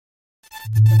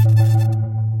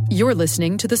You're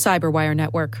listening to the Cyberwire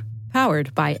Network,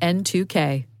 powered by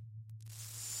N2K.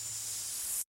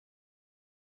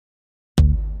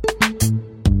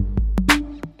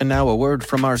 And now a word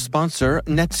from our sponsor,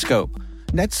 Netskope.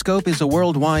 Netskope is a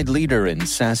worldwide leader in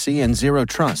SASE and Zero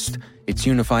Trust. Its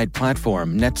unified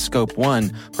platform, Netskope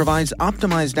One, provides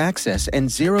optimized access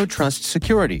and Zero Trust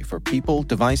security for people,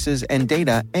 devices, and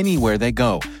data anywhere they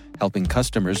go, helping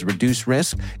customers reduce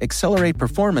risk, accelerate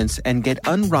performance, and get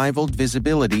unrivaled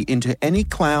visibility into any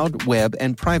cloud, web,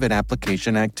 and private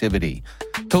application activity.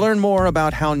 To learn more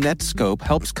about how Netskope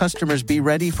helps customers be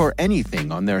ready for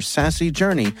anything on their SASE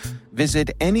journey, visit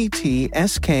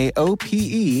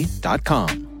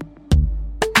netskope.com.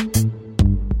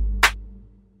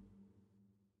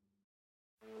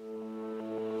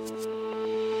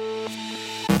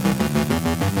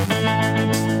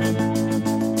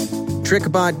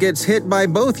 Trickbot gets hit by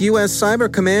both U.S. Cyber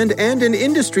Command and an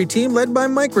industry team led by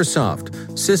Microsoft.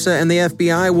 CISA and the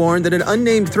FBI warned that an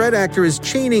unnamed threat actor is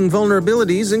chaining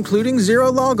vulnerabilities, including zero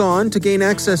logon, to gain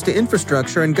access to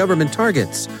infrastructure and government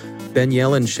targets. Ben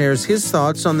Yellen shares his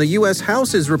thoughts on the U.S.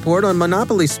 House's report on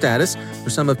monopoly status for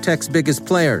some of tech's biggest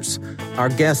players. Our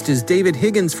guest is David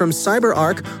Higgins from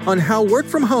CyberArk on how work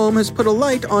from home has put a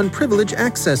light on privilege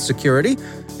access security,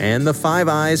 and the Five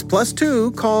Eyes Plus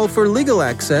 2 call for legal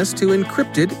access to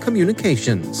encrypted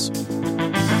communications.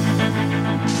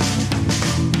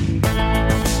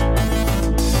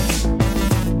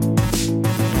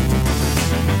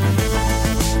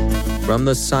 From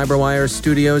the CyberWire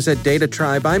studios at Data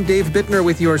Tribe, I'm Dave Bittner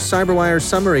with your CyberWire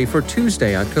summary for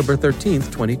Tuesday, October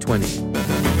 13th, 2020.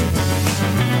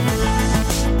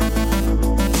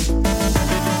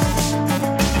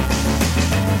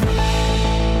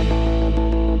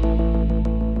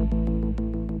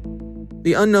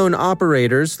 The unknown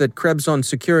operators that Krebs on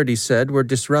Security said were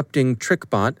disrupting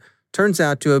Trickbot turns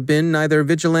out to have been neither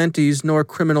vigilantes nor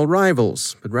criminal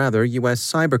rivals, but rather U.S.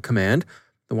 Cyber Command,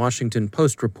 the Washington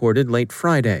Post reported late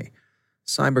Friday.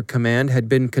 Cyber Command had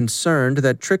been concerned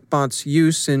that Trickbot's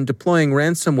use in deploying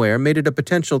ransomware made it a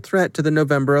potential threat to the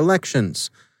November elections.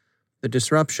 The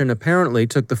disruption apparently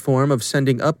took the form of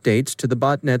sending updates to the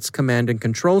botnet's command and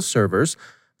control servers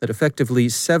that effectively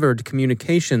severed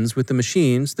communications with the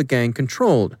machines the gang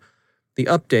controlled. The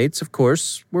updates, of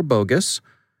course, were bogus.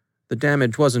 The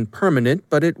damage wasn't permanent,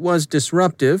 but it was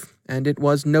disruptive, and it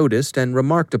was noticed and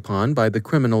remarked upon by the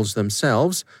criminals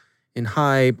themselves in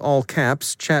high,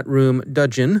 all-caps, chat room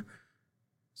dudgeon.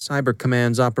 Cyber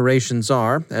Command's operations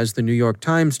are, as the New York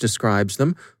Times describes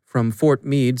them, from Fort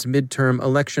Meade's midterm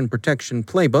election protection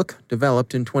playbook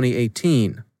developed in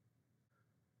 2018.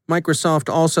 Microsoft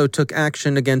also took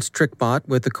action against Trickbot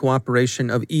with the cooperation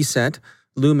of ESET,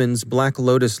 Lumen's Black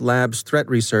Lotus Labs Threat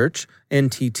Research,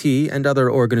 NTT, and other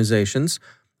organizations,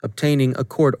 obtaining a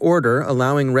court order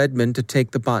allowing Redmond to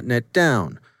take the botnet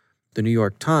down. The New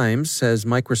York Times says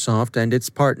Microsoft and its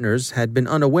partners had been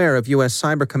unaware of U.S.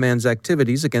 Cyber Command's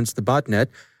activities against the botnet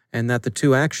and that the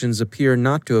two actions appear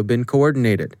not to have been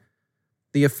coordinated.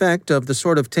 The effect of the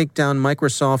sort of takedown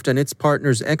Microsoft and its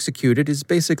partners executed is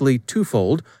basically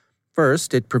twofold.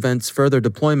 First, it prevents further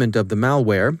deployment of the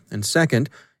malware, and second,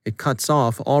 it cuts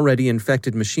off already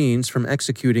infected machines from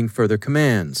executing further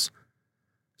commands.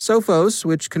 Sophos,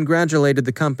 which congratulated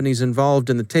the companies involved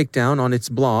in the takedown on its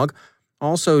blog,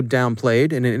 also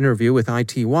downplayed in an interview with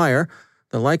IT Wire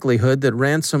the likelihood that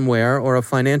ransomware or a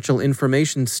financial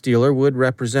information stealer would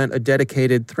represent a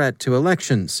dedicated threat to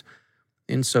elections.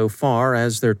 Insofar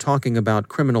as they're talking about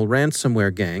criminal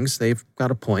ransomware gangs, they've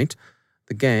got a point.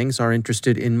 The gangs are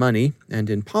interested in money and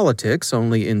in politics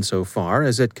only insofar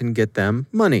as it can get them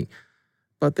money.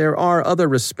 But there are other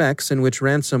respects in which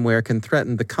ransomware can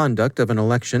threaten the conduct of an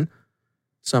election.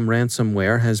 Some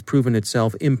ransomware has proven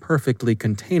itself imperfectly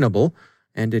containable,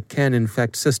 and it can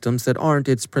infect systems that aren't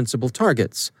its principal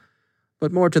targets.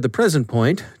 But more to the present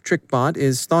point, Trickbot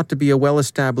is thought to be a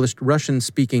well-established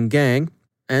Russian-speaking gang,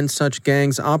 and such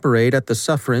gangs operate at the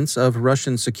sufferance of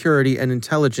Russian security and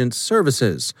intelligence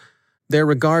services. They're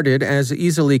regarded as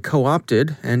easily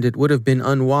co-opted, and it would have been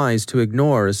unwise to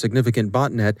ignore a significant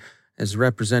botnet as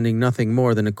representing nothing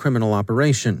more than a criminal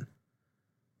operation.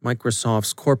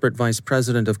 Microsoft's corporate vice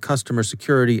president of customer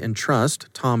security and trust,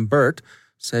 Tom Burt,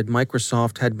 said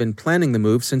Microsoft had been planning the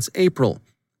move since April.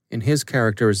 In his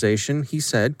characterization, he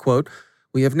said, quote,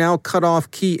 "We have now cut off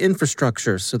key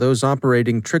infrastructure, so those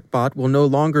operating Trickbot will no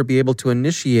longer be able to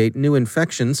initiate new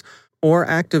infections or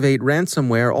activate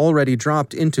ransomware already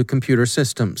dropped into computer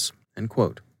systems." End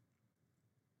quote.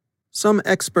 Some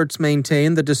experts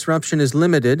maintain the disruption is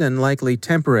limited and likely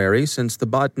temporary since the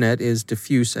botnet is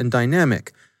diffuse and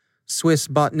dynamic. Swiss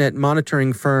botnet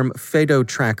monitoring firm Fado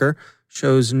Tracker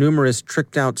shows numerous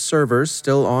tricked-out servers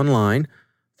still online.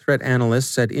 Threat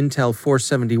analysts at Intel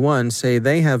 471 say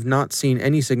they have not seen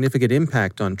any significant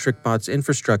impact on Trickbot's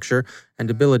infrastructure and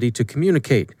ability to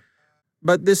communicate.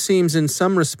 But this seems in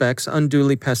some respects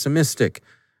unduly pessimistic.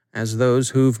 As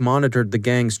those who've monitored the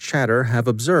gang's chatter have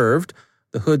observed,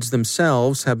 the hoods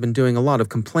themselves have been doing a lot of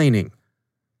complaining.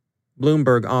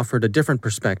 Bloomberg offered a different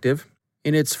perspective.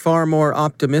 In its far more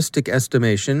optimistic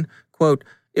estimation, quote,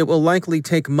 "It will likely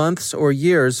take months or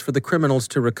years for the criminals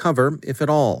to recover, if at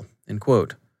all," end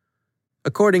quote.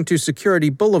 According to Security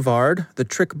Boulevard, the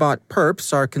Trickbot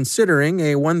perps are considering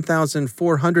a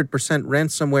 1,400%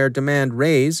 ransomware demand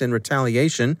raise in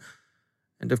retaliation.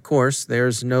 And of course,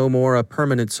 there's no more a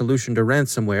permanent solution to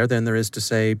ransomware than there is to,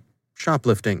 say,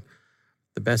 shoplifting.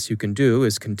 The best you can do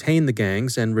is contain the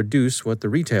gangs and reduce what the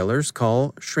retailers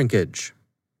call shrinkage.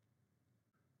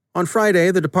 On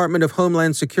Friday, the Department of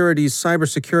Homeland Security's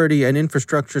Cybersecurity and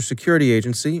Infrastructure Security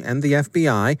Agency and the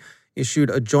FBI issued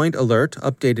a joint alert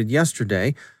updated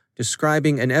yesterday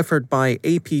describing an effort by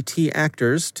APT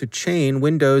actors to chain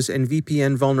Windows and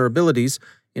VPN vulnerabilities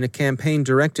in a campaign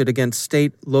directed against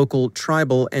state, local,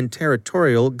 tribal, and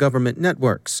territorial government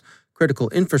networks, critical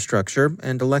infrastructure,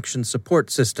 and election support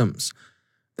systems.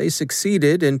 They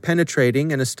succeeded in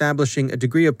penetrating and establishing a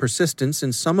degree of persistence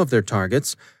in some of their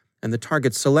targets, and the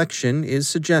target selection is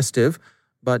suggestive,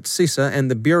 but CISA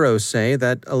and the Bureau say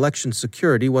that election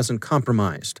security wasn't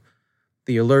compromised.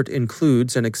 The alert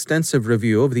includes an extensive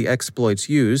review of the exploits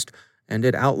used, and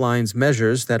it outlines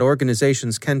measures that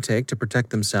organizations can take to protect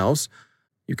themselves.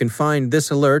 You can find this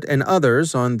alert and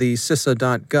others on the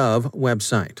CISA.gov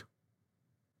website.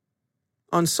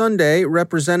 On Sunday,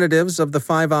 representatives of the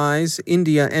Five Eyes,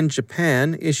 India, and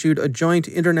Japan issued a joint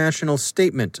international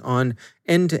statement on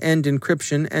end-to-end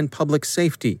encryption and public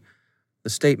safety. The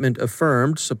statement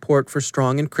affirmed support for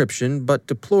strong encryption, but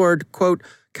deplored, quote,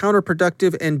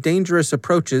 counterproductive and dangerous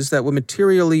approaches that would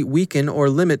materially weaken or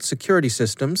limit security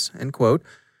systems, end quote,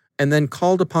 and then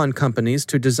called upon companies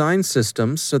to design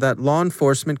systems so that law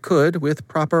enforcement could, with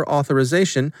proper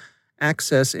authorization,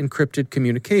 access encrypted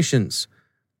communications.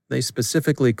 They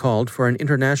specifically called for an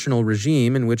international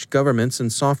regime in which governments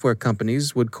and software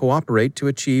companies would cooperate to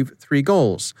achieve three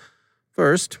goals.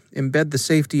 First, embed the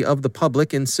safety of the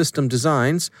public in system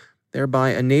designs,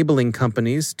 thereby enabling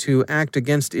companies to act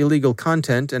against illegal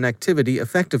content and activity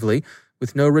effectively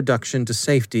with no reduction to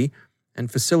safety, and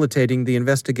facilitating the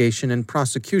investigation and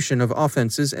prosecution of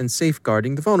offenses and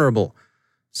safeguarding the vulnerable.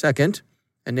 Second,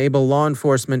 enable law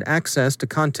enforcement access to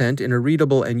content in a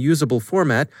readable and usable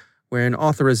format where an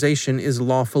authorization is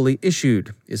lawfully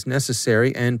issued, is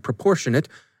necessary and proportionate,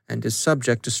 and is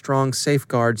subject to strong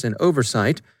safeguards and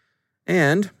oversight,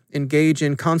 and engage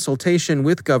in consultation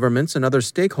with governments and other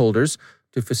stakeholders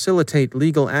to facilitate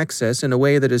legal access in a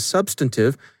way that is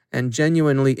substantive and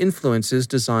genuinely influences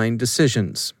design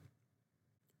decisions.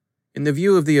 In the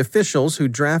view of the officials who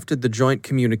drafted the joint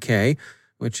communiqué,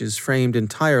 which is framed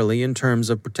entirely in terms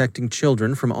of protecting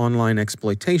children from online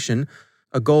exploitation,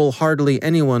 a goal hardly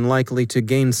anyone likely to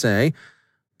gainsay,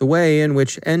 the way in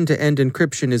which end-to-end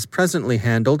encryption is presently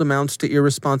handled amounts to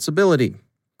irresponsibility.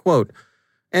 Quote,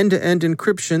 end-to-end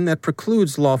encryption that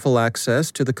precludes lawful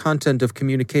access to the content of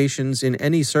communications in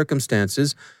any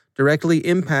circumstances directly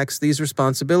impacts these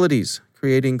responsibilities,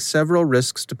 creating several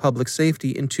risks to public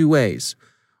safety in two ways.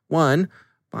 One,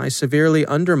 by severely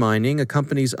undermining a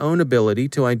company's own ability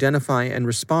to identify and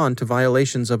respond to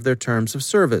violations of their terms of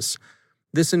service.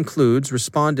 This includes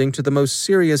responding to the most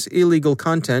serious illegal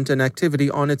content and activity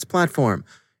on its platform,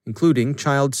 including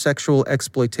child sexual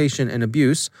exploitation and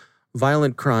abuse,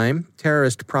 violent crime,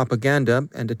 terrorist propaganda,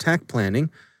 and attack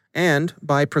planning, and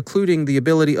by precluding the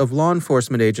ability of law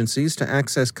enforcement agencies to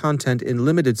access content in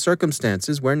limited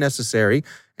circumstances where necessary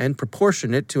and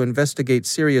proportionate to investigate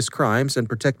serious crimes and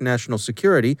protect national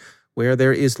security where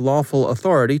there is lawful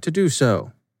authority to do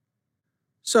so.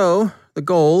 So, the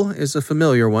goal is a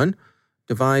familiar one.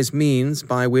 Devise means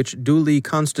by which duly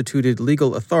constituted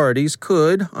legal authorities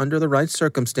could, under the right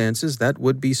circumstances that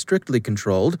would be strictly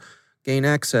controlled, gain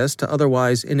access to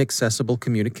otherwise inaccessible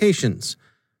communications.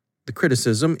 The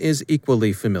criticism is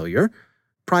equally familiar.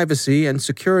 Privacy and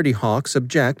security hawks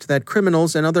object that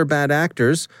criminals and other bad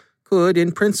actors could,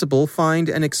 in principle, find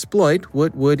and exploit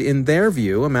what would, in their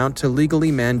view, amount to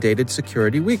legally mandated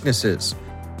security weaknesses.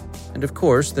 And of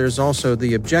course, there's also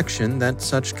the objection that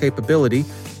such capability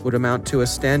would amount to a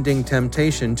standing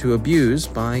temptation to abuse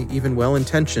by even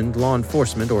well-intentioned law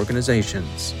enforcement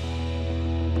organizations.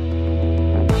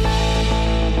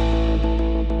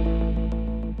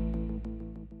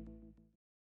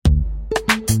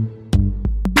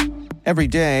 Every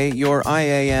day, your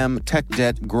IAM tech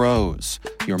debt grows.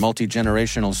 Your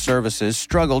multi-generational services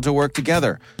struggle to work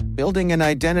together. Building an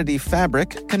identity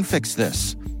fabric can fix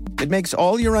this. It makes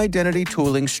all your identity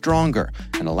tooling stronger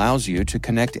and allows you to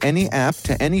connect any app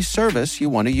to any service you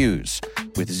want to use,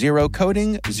 with zero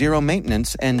coding, zero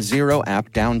maintenance, and zero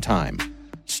app downtime.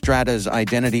 Strata's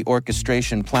identity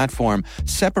orchestration platform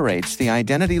separates the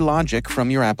identity logic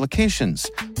from your applications,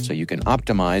 so you can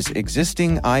optimize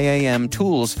existing IAM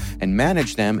tools and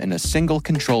manage them in a single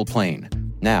control plane.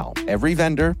 Now, every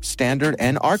vendor, standard,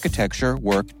 and architecture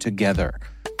work together.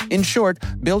 In short,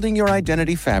 building your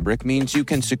identity fabric means you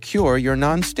can secure your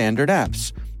non-standard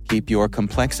apps, keep your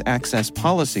complex access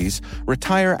policies,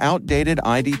 retire outdated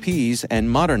IDPs, and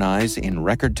modernize in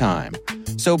record time.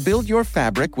 So build your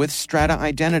fabric with Strata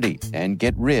Identity and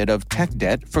get rid of tech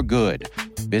debt for good.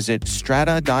 Visit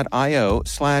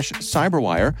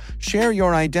strata.io/cyberwire, share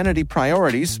your identity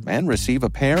priorities, and receive a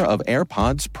pair of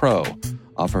AirPods Pro.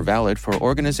 Offer valid for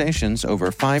organizations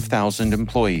over 5,000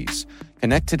 employees.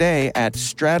 Connect today at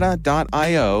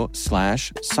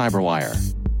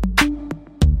strata.io/cyberwire.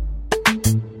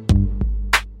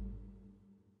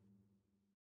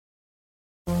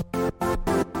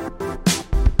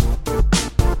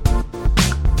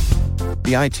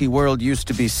 The IT world used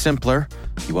to be simpler.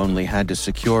 You only had to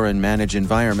secure and manage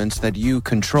environments that you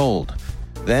controlled.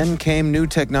 Then came new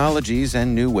technologies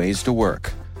and new ways to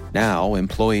work. Now,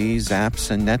 employees,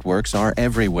 apps, and networks are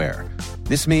everywhere.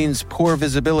 This means poor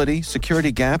visibility,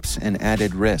 security gaps, and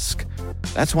added risk.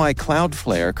 That's why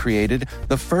Cloudflare created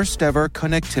the first-ever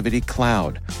connectivity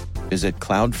cloud. Visit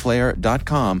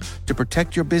cloudflare.com to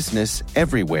protect your business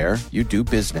everywhere you do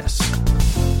business.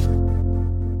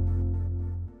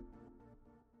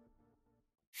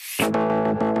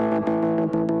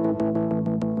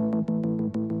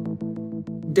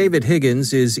 David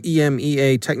Higgins is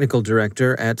EMEA Technical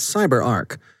Director at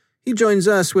CyberArk. He joins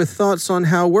us with thoughts on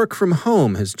how work from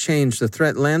home has changed the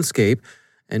threat landscape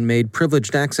and made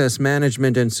privileged access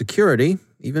management and security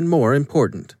even more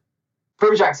important.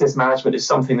 Privileged access management is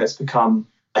something that's become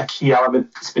a key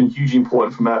element. It's been hugely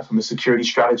important from a security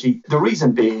strategy. The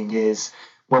reason being is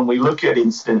when we look at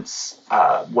incidents,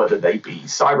 whether they be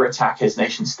cyber attackers,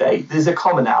 nation state, there's a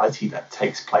commonality that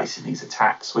takes place in these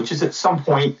attacks, which is at some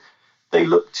point they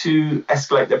look to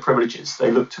escalate their privileges.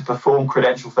 They look to perform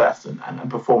credential theft and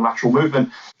perform lateral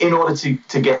movement in order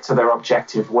to get to their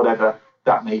objective, whatever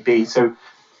that may be. So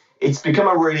it's become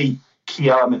a really key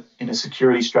element in a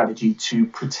security strategy to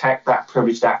protect that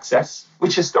privileged access,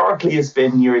 which historically has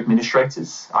been your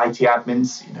administrators, IT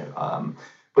admins,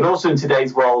 but also in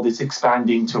today's world, it's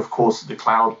expanding to, of course, the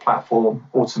cloud platform,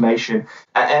 automation,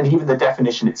 and even the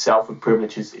definition itself of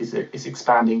privileges is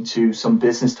expanding to some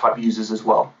business type users as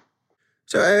well.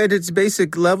 So at its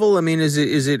basic level, I mean, is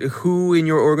it who in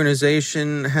your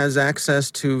organization has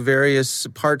access to various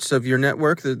parts of your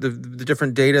network, the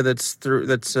different data that's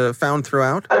found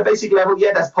throughout? At a basic level,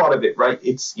 yeah, that's part of it, right?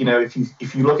 It's,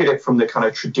 if you look at it from the kind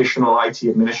of traditional IT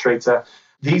administrator,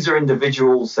 these are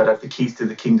individuals that have the keys to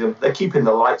the kingdom. They're keeping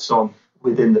the lights on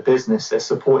within the business. They're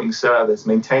supporting servers,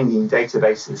 maintaining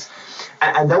databases,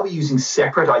 and they'll be using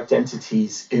separate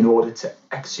identities in order to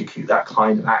execute that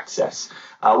kind of access.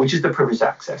 Which is the privileged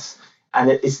access.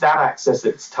 And it's that access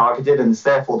that's targeted, and it's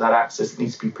therefore that access that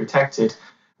needs to be protected.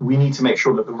 We need to make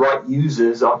sure that the right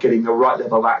users are getting the right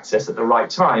level of access at the right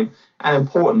time, and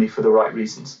importantly, for the right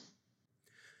reasons.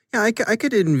 Yeah, I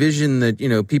could envision that,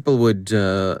 people would,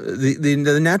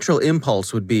 the natural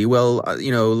impulse would be,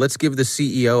 let's give the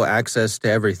CEO access to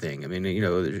everything. I mean,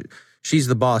 she's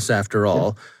the boss after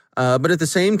all. Yeah. But at the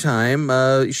same time,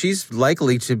 she's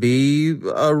likely to be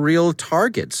a real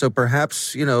target. So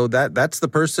perhaps, that's the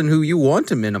person who you want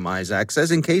to minimize access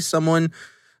in case someone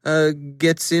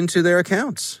gets into their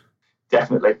accounts.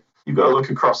 Definitely. You've got to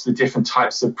look across the different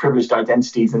types of privileged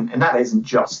identities. And that isn't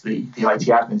just the IT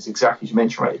admins, exactly as you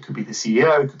mentioned, right? It could be the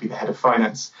CEO, it could be the head of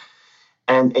finance.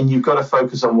 And you've got to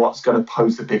focus on what's going to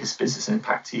pose the biggest business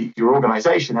impact to your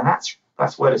organization. And that's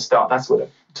where to start. That's where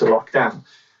to lock down.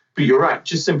 But you're right,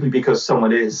 just simply because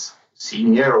someone is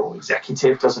senior or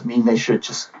executive doesn't mean they should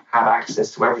just have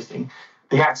access to everything.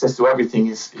 The access to everything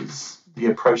is the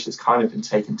approach that's kind of been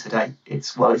taken today.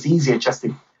 It's easier just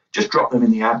to drop them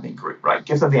in the admin group, right?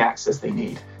 Give them the access they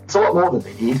need. It's a lot more than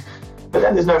they need, but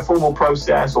then there's no formal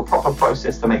process or proper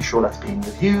process to make sure that's being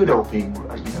reviewed or being,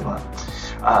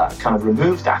 kind of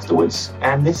removed afterwards.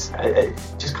 And this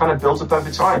just kind of builds up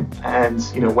over time. And,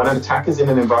 when an attacker's in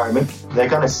an environment, they're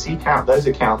going to seek out those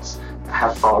accounts that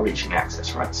have far-reaching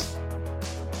access rights.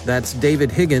 That's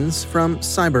David Higgins from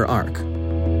CyberArk.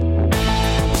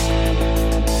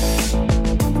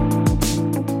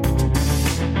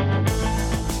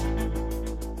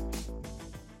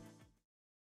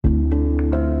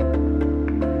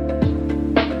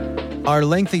 Are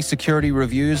lengthy security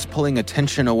reviews pulling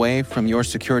attention away from your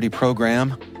security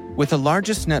program? With the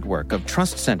largest network of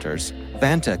trust centers,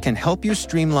 Vanta can help you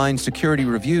streamline security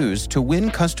reviews to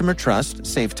win customer trust,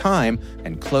 save time,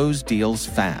 and close deals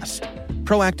fast.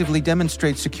 Proactively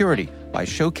demonstrate security by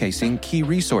showcasing key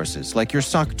resources like your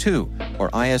SOC 2 or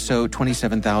ISO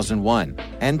 27001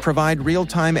 and provide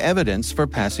real-time evidence for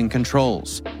passing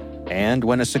controls. And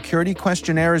when a security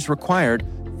questionnaire is required,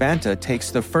 Vanta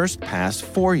takes the first pass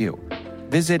for you.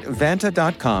 Visit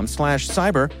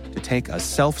vanta.com/cyber to take a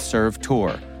self-serve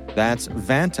tour. That's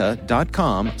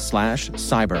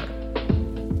vanta.com/cyber.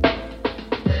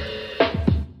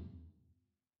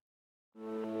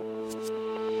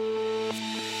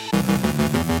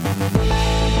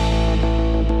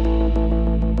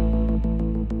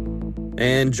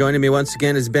 And joining me once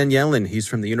again is Ben Yellen. He's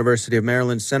from the University of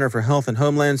Maryland Center for Health and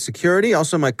Homeland Security,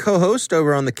 also my co-host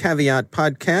over on the Caveat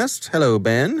podcast. Hello,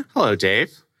 Ben. Hello,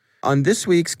 Dave. On this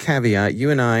week's Caveat,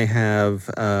 you and I have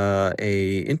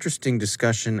a interesting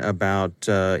discussion about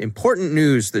important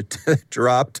news that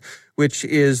dropped, which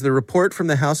is the report from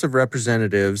the House of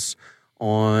Representatives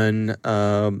on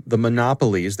the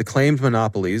monopolies, the claimed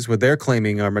monopolies, what they're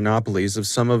claiming are monopolies of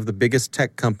some of the biggest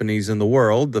tech companies in the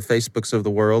world, the Facebooks of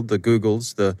the world, the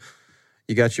Googles,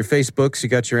 you got your Facebooks, you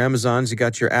got your Amazons, you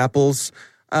got your Apples.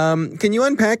 Can you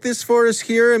unpack this for us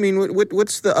here? I mean,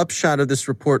 what's the upshot of this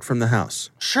report from the House?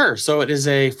 Sure. So it is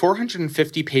a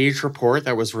 450-page report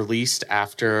that was released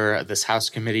after this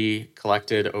House committee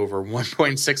collected over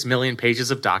 1.6 million pages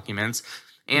of documents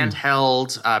and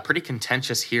held pretty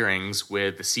contentious hearings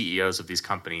with the CEOs of these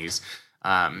companies.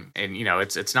 And, you know,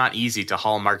 it's not easy to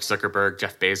haul Mark Zuckerberg,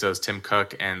 Jeff Bezos, Tim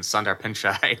Cook, and Sundar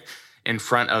Pichai in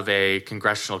front of a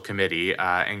congressional committee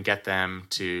and get them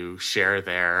to share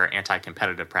their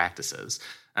anti-competitive practices.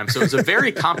 So it's a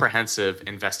very comprehensive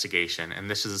investigation, and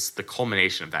this is the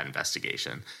culmination of that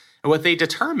investigation. And what they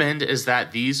determined is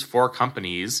that these four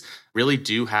companies really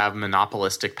do have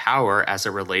monopolistic power as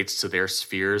it relates to their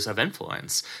spheres of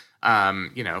influence.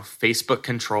 Facebook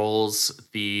controls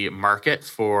the market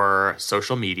for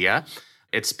social media.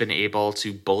 It's been able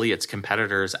to bully its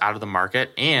competitors out of the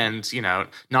market. And,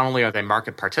 not only are they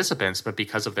market participants, but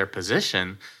because of their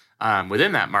position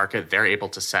within that market, they're able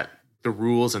to set the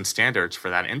rules and standards for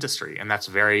that industry. And that's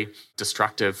very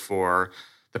destructive for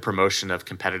the promotion of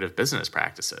competitive business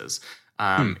practices.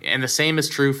 And the same is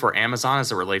true for Amazon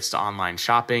as it relates to online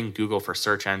shopping, Google for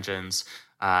search engines,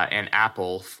 and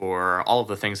Apple for all of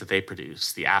the things that they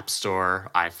produce, the App Store,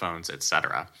 iPhones,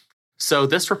 etc. So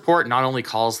this report not only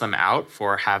calls them out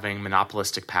for having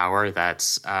monopolistic power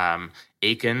that's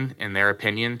akin, in their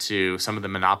opinion, to some of the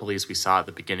monopolies we saw at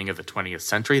the beginning of the 20th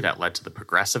century that led to the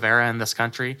progressive era in this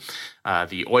country,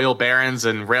 the oil barons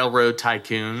and railroad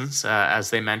tycoons, as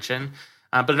they mention,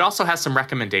 but it also has some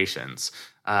recommendations.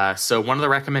 So one of the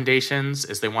recommendations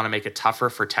is they want to make it tougher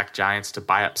for tech giants to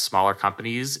buy up smaller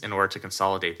companies in order to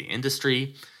consolidate the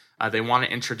industry. They want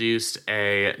to introduce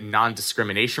a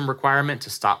non-discrimination requirement to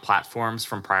stop platforms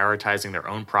from prioritizing their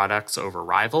own products over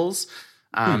rivals.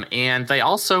 And they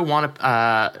also want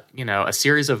a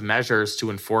series of measures to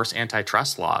enforce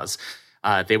antitrust laws.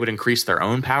 They would increase their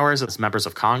own powers as members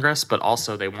of Congress, but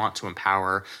also they want to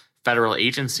empower federal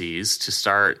agencies to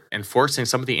start enforcing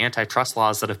some of the antitrust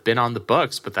laws that have been on the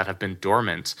books, but that have been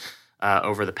dormant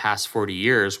over the past 40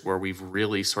 years, where we've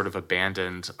really sort of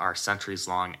abandoned our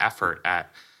centuries-long effort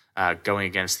at going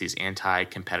against these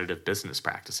anti-competitive business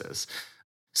practices.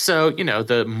 So,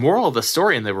 the moral of the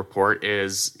story in the report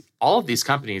is all of these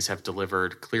companies have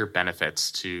delivered clear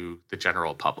benefits to the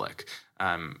general public.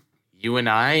 You and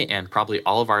I, and probably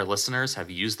all of our listeners,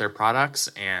 have used their products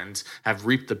and have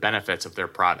reaped the benefits of their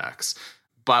products.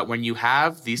 But when you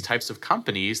have these types of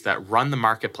companies that run the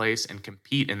marketplace and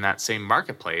compete in that same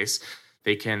marketplace,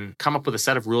 they can come up with a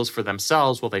set of rules for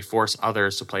themselves while they force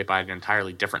others to play by an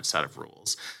entirely different set of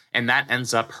rules. And that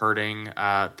ends up hurting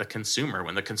the consumer.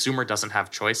 When the consumer doesn't have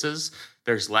choices,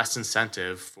 there's less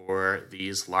incentive for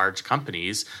these large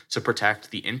companies to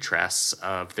protect the interests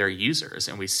of their users.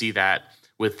 And we see that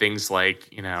with things like,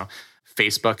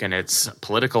 Facebook and its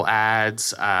political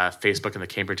ads, Facebook and the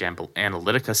Cambridge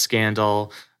Analytica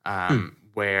scandal,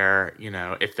 where,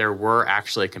 if there were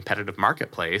actually a competitive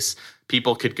marketplace,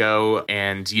 people could go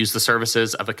and use the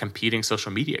services of a competing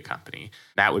social media company.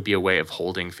 That would be a way of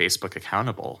holding Facebook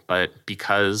accountable. But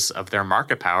because of their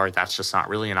market power, that's just not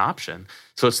really an option.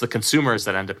 So it's the consumers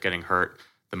that end up getting hurt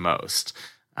the most.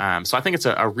 So I think it's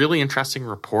a really interesting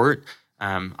report.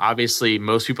 Obviously,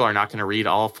 most people are not going to read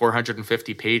all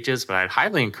 450 pages, but I'd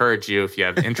highly encourage you, if you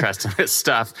have interest in this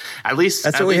stuff, at least...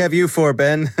 That's what we have you for,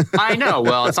 Ben. I know.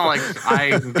 Well, it's not like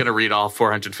I'm going to read all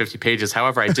 450 pages.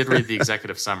 However, I did read the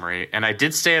executive summary, and I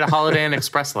did stay at a Holiday Inn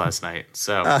Express last night.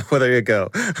 So, well, there you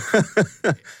go.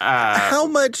 How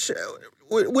much...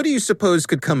 What do you suppose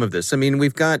could come of this? I mean,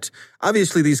 we've got...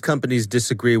 Obviously, these companies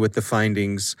disagree with the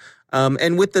findings.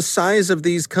 And with the size of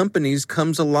these companies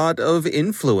comes a lot of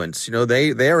influence. You know,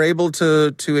 they are able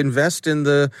to invest in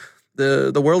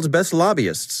the world's best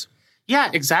lobbyists. Yeah,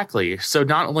 exactly. So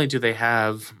not only do they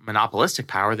have monopolistic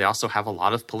power, they also have a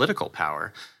lot of political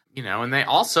power. You know, and they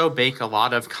also make a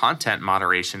lot of content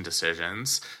moderation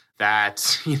decisions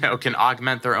that, you know, can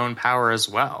augment their own power as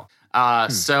well.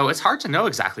 So it's hard to know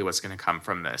exactly what's going to come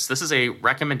from this. This is a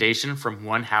recommendation from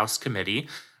one House committee.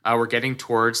 We're getting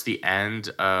towards the end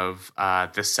of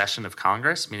this session of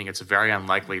Congress, meaning it's very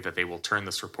unlikely that they will turn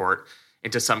this report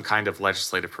into some kind of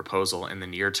legislative proposal in the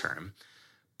near term.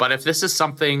 But if this is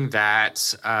something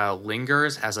that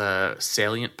lingers as a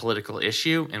salient political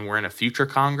issue and we're in a future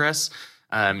Congress,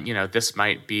 you know, this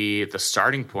might be the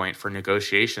starting point for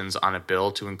negotiations on a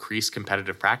bill to increase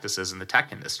competitive practices in the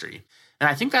tech industry. And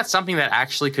I think that's something that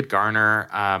actually could garner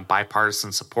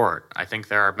bipartisan support. I think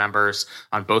there are members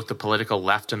on both the political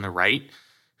left and the right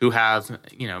who have,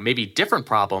 you know, maybe different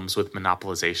problems with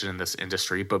monopolization in this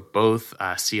industry, but both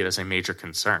see it as a major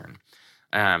concern.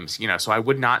 You know, so I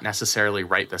would not necessarily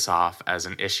write this off as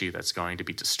an issue that's going to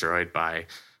be destroyed by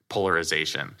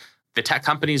polarization. The tech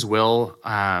companies will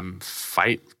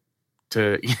fight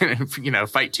to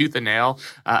fight tooth and nail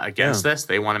against this.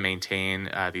 They want to maintain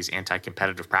these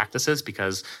anti-competitive practices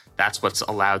because that's what's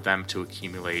allowed them to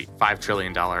accumulate $5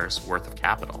 trillion worth of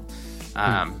capital.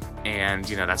 And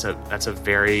you know, that's a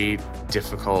very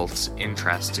difficult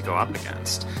interest to go up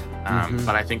against.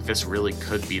 But I think this really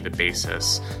could be the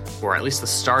basis for at least the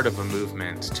start of a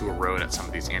movement to erode at some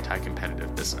of these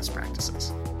anti-competitive business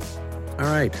practices. All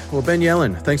right. Well, Ben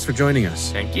Yellen, thanks for joining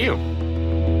us. Thank you.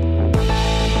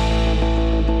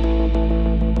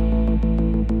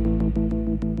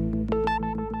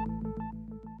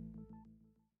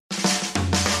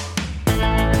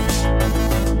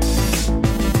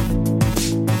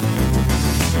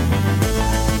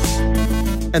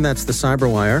 And that's the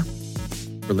Cyberwire.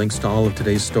 For links to all of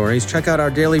today's stories, check out our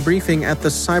daily briefing at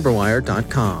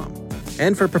thecyberwire.com.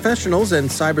 And for professionals and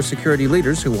cybersecurity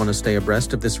leaders who want to stay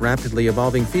abreast of this rapidly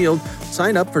evolving field,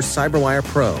 sign up for Cyberwire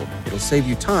Pro. It'll save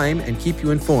you time and keep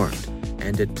you informed.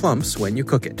 And it plumps when you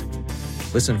cook it.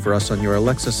 Listen for us on your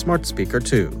Alexa smart speaker,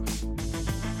 too.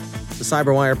 The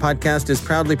Cyberwire podcast is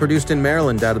proudly produced in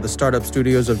Maryland out of the startup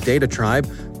studios of Data Tribe,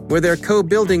 where they're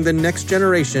co-building the next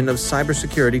generation of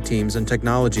cybersecurity teams and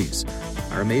technologies.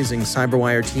 Our amazing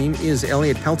Cyberwire team is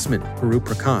Elliot Peltzman, Puru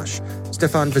Prakash,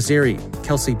 Stefan Vaziri,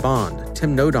 Kelsey Bond,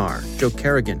 Tim Nodar, Joe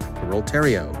Kerrigan, Carol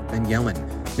Terrio, Ben Yellen,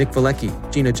 Nick Valecki,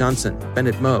 Gina Johnson,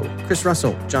 Bennett Moe, Chris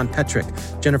Russell, John Petrick,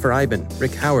 Jennifer Iben,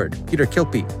 Rick Howard, Peter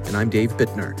Kilpie, and I'm Dave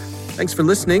Bittner. Thanks for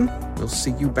listening. We'll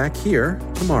see you back here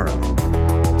tomorrow.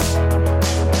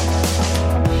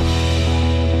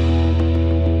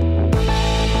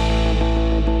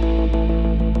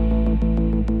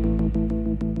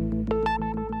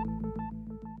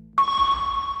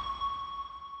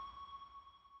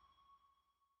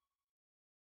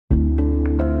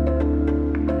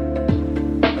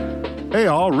 Hey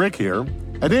all, Rick here.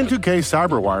 At N2K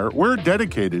Cyberwire, we're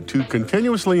dedicated to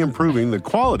continuously improving the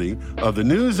quality of the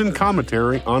news and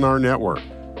commentary on our network.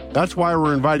 That's why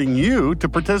we're inviting you to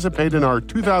participate in our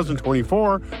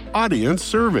 2024 audience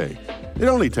survey. It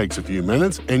only takes a few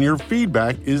minutes, and your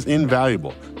feedback is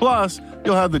invaluable. Plus,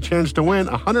 you'll have the chance to win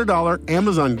a $100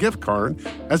 Amazon gift card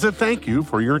as a thank you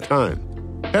for your time.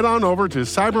 Head on over to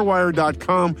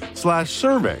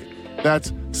cyberwire.com/survey.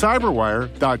 That's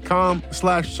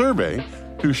cyberwire.com/survey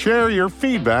to share your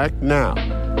feedback now.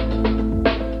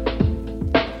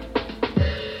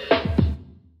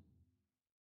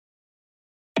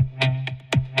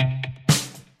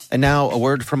 And now a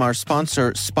word from our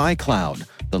sponsor, SpyCloud,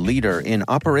 the leader in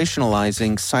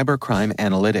operationalizing cybercrime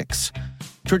analytics.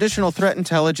 Traditional threat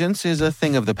intelligence is a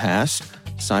thing of the past.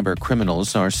 Cyber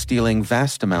criminals are stealing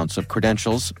vast amounts of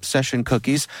credentials, session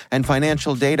cookies, and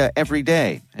financial data every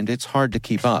day, and it's hard to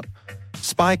keep up.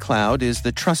 SpyCloud is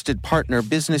the trusted partner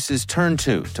businesses turn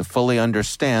to fully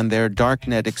understand their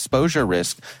darknet exposure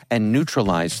risk and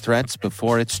neutralize threats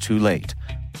before it's too late.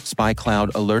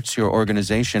 SpyCloud alerts your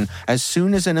organization as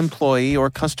soon as an employee or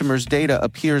customer's data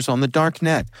appears on the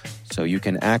darknet, so you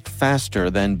can act faster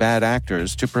than bad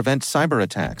actors to prevent cyber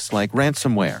attacks like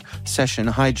ransomware, session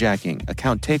hijacking,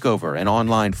 account takeover, and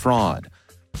online fraud.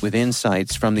 With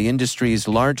insights from the industry's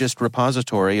largest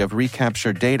repository of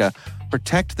recaptured data,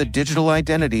 protect the digital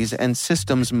identities and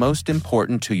systems most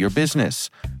important to your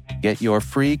business. Get your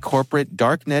free corporate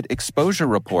darknet exposure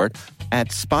report at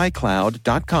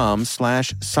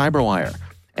spycloud.com/cyberwire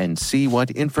and see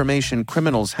what information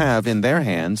criminals have in their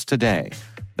hands today.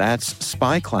 That's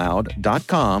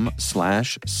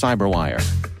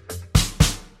spycloud.com/cyberwire.